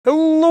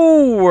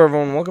Hello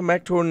everyone, welcome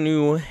back to a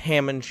new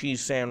ham and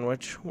cheese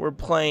sandwich. We're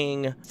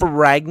playing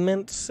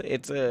Fragments.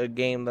 It's a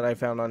game that I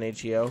found on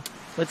itch.io.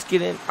 Let's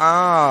get in.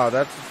 Ah,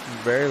 that's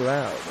very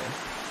loud.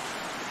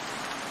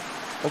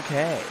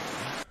 Okay.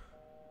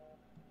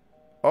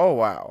 Oh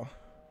wow.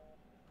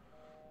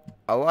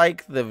 I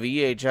like the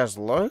VHS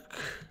look.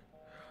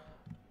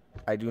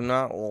 I do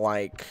not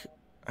like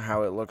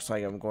how it looks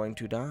like I'm going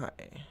to die.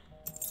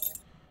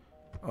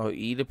 Oh,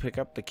 E to pick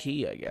up the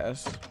key, I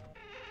guess.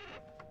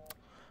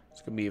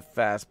 It's gonna be a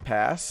fast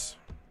pass.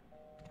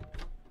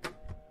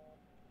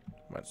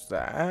 What's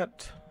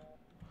that?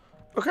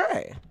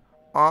 Okay.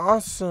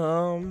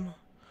 Awesome.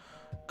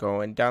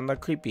 Going down the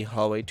creepy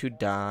hallway to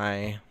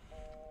die.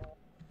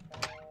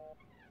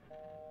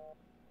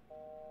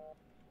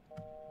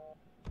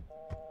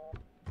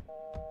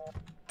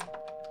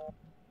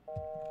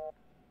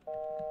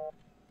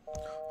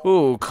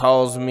 Who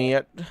calls me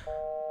it?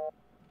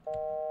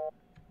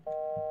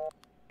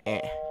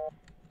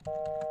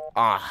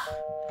 Ah.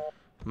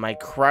 Am I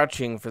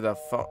crouching for the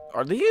phone?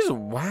 Are these?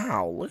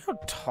 Wow, look how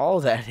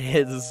tall that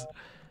is.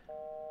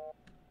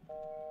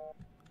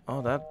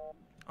 Oh, that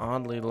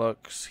oddly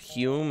looks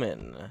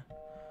human.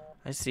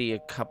 I see a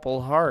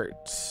couple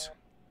hearts.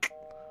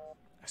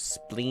 A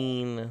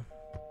spleen.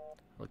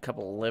 A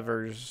couple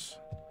livers.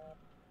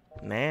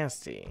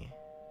 Nasty.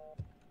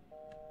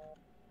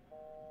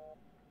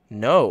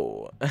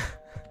 No.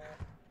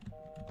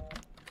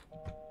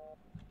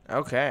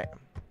 Okay.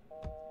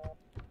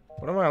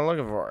 What am I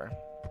looking for?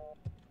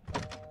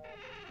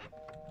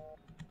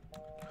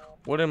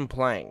 Wooden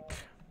plank.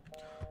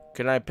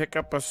 Can I pick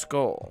up a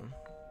skull?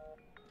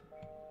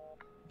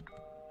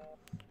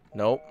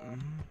 Nope.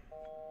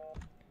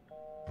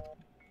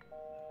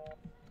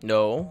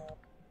 No.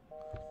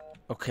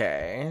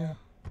 Okay.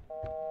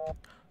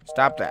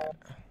 Stop that.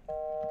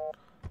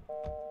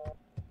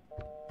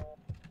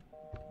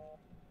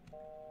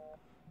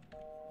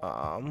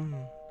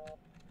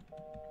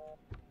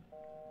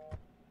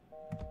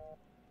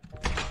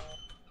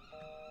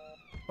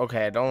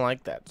 Okay, I don't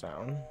like that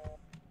sound.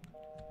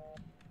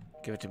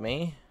 Give it to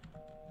me.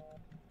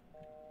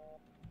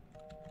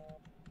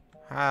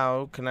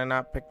 How can I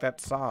not pick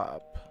that saw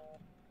up?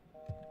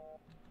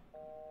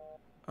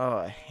 Oh,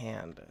 a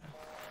hand.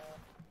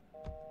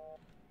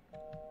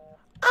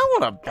 I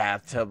want a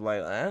bathtub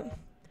like that.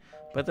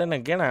 But then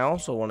again, I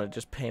also want to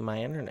just pay my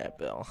internet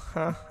bill.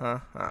 Ha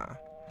ha ha.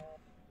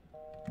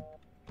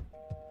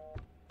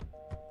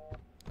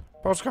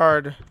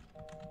 Postcard.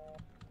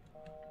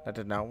 That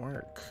did not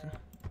work.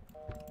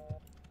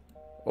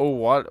 Oh,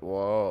 what?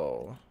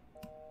 Whoa.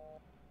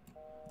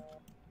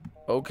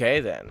 Okay,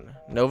 then.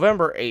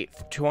 November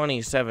 8th,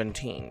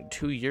 2017.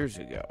 2 years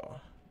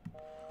ago.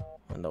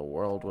 When the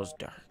world was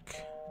dark.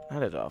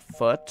 That is a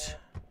foot.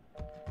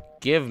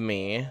 Give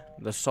me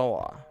the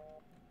saw.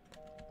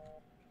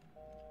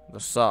 The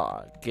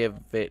saw. Give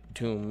it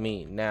to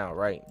me now,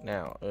 right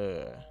now.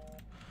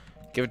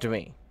 Give it to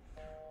me.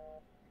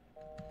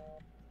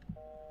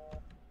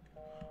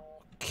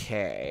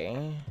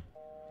 Okay.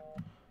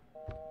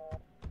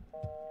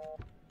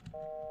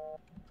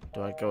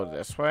 Do I go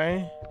this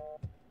way?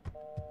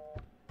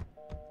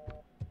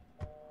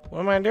 What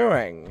am I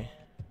doing?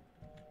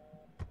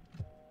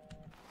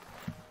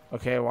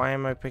 Okay, why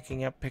am I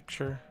picking up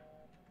picture?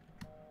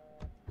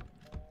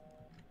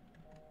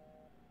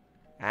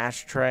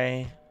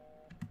 Ashtray.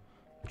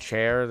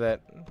 Chair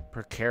that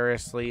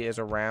precariously is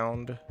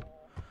around.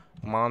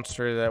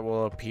 Monster that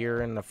will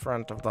appear in the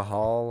front of the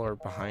hall or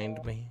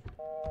behind me.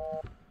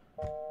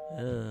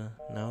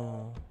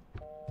 No.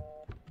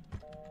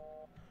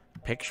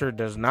 Picture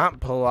does not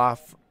pull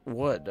off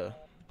wood.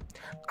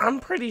 I'm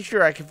pretty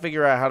sure I can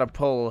figure out how to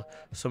pull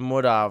some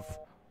wood off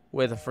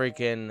with a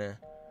freaking...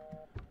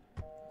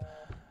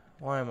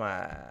 Why am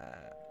I...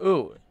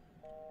 Ooh.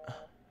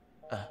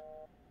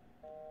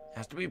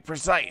 Has to be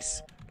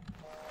precise.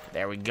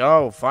 There we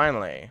go,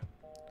 finally.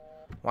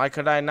 Why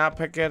could I not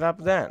pick it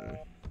up then?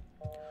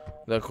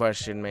 The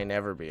question may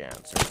never be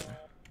answered.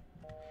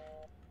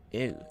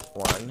 Ew,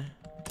 one.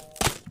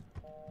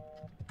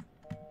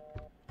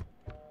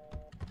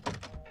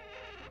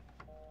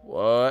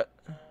 What?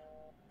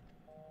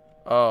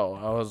 Oh,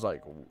 I was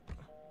like,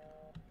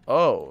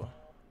 oh.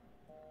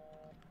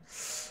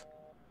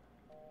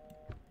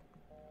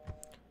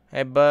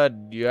 Hey,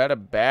 bud, you had a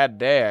bad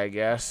day, I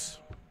guess.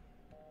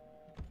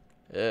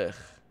 Ugh.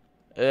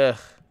 Ugh.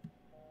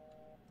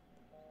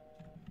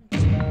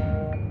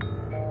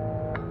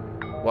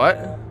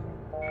 What?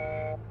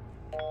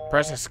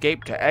 Press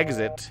escape to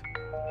exit?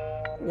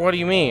 What do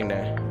you mean?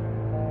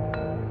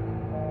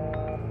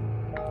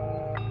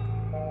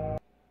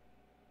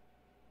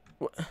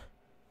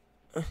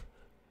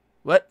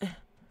 What?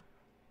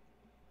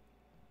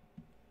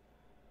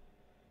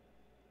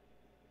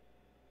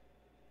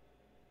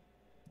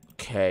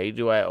 Okay,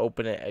 do I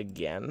open it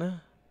again?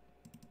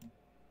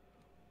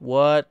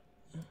 What?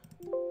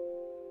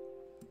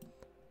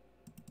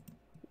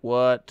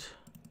 What?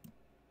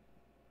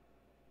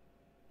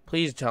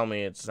 Please tell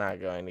me it's not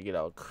going to get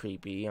all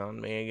creepy on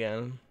me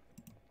again.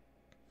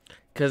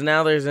 Because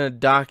now there's a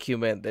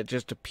document that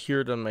just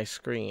appeared on my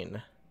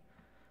screen.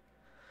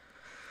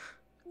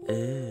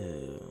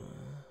 Ew.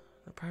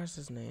 The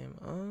process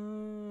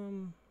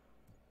name.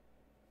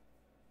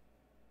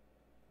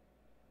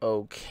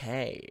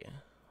 Okay.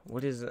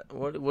 What is it?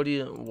 What do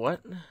you...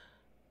 What?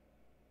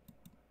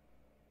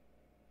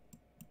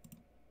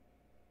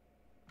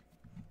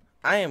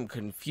 I am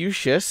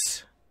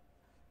Confucius.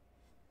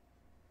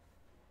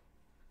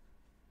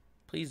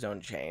 Please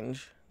don't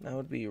change. That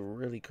would be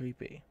really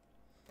creepy.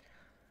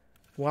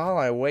 While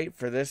I wait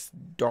for this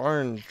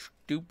darn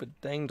stupid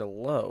thing to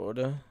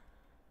load,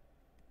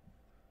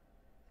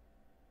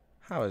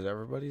 how is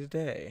everybody's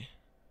day?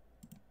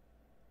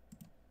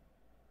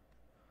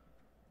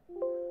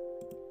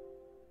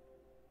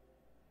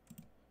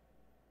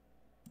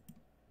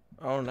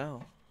 Oh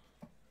no.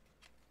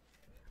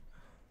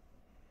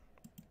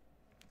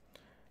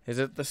 Is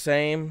it the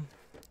same?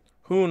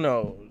 Who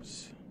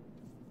knows?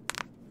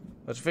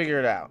 Let's figure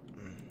it out.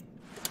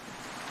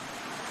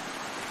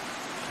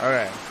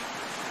 Okay.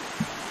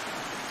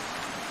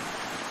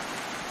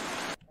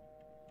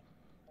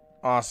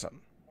 Awesome.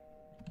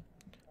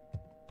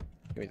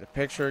 Give me the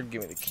picture,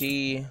 give me the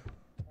key.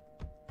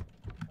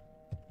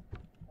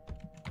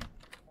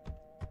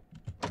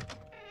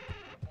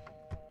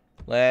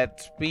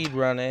 Let's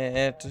speedrun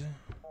it.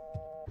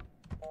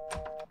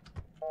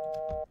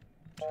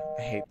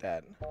 I hate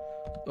that.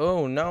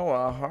 Oh no,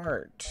 a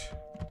heart.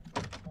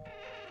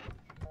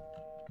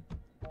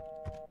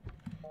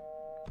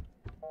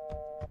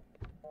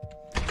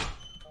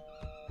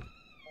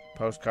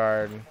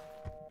 Postcard.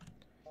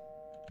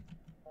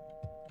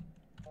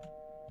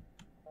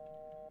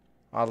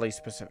 Oddly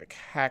specific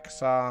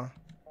hacksaw.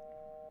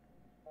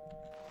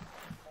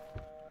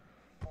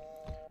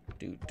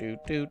 Do.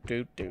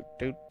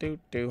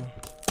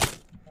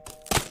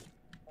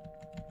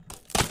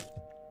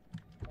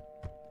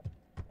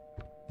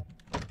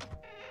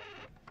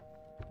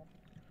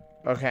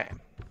 Okay.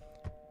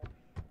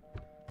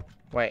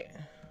 Wait.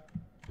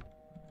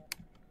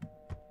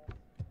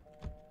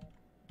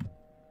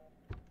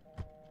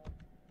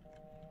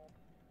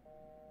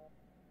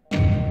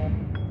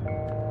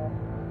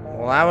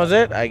 Well, that was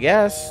it, I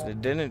guess.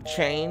 It didn't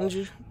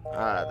change.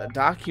 The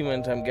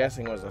document, I'm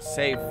guessing, was a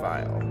save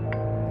file.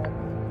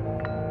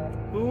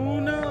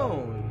 Who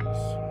knows?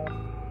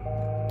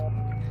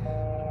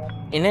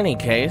 In any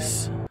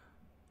case,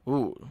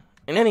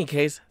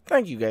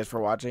 thank you guys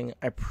for watching.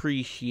 I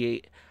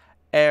appreciate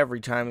every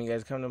time you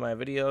guys come to my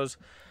videos.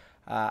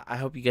 I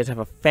hope you guys have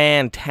a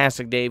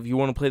fantastic day. If you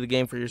want to play the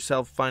game for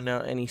yourself, find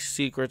out any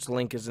secrets,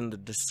 link is in the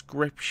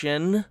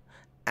description.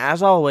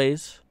 As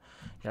always,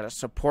 you gotta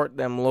support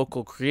them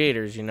local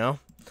creators, you know?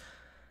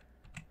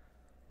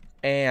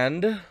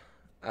 And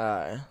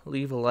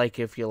leave a like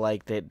if you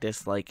liked it,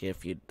 dislike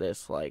if you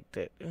disliked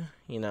it,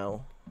 you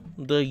know,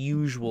 the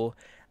usual.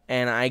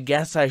 And I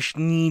guess I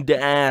need to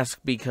ask,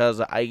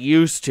 because I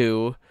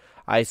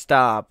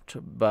stopped,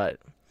 but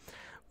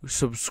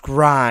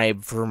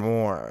subscribe for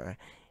more.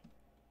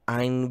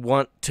 I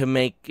want to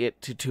make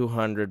it to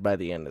 200 by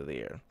the end of the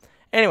year.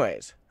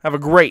 Anyways, have a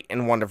great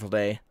and wonderful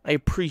day. I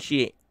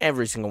appreciate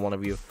every single one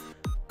of you.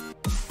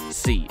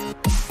 See you.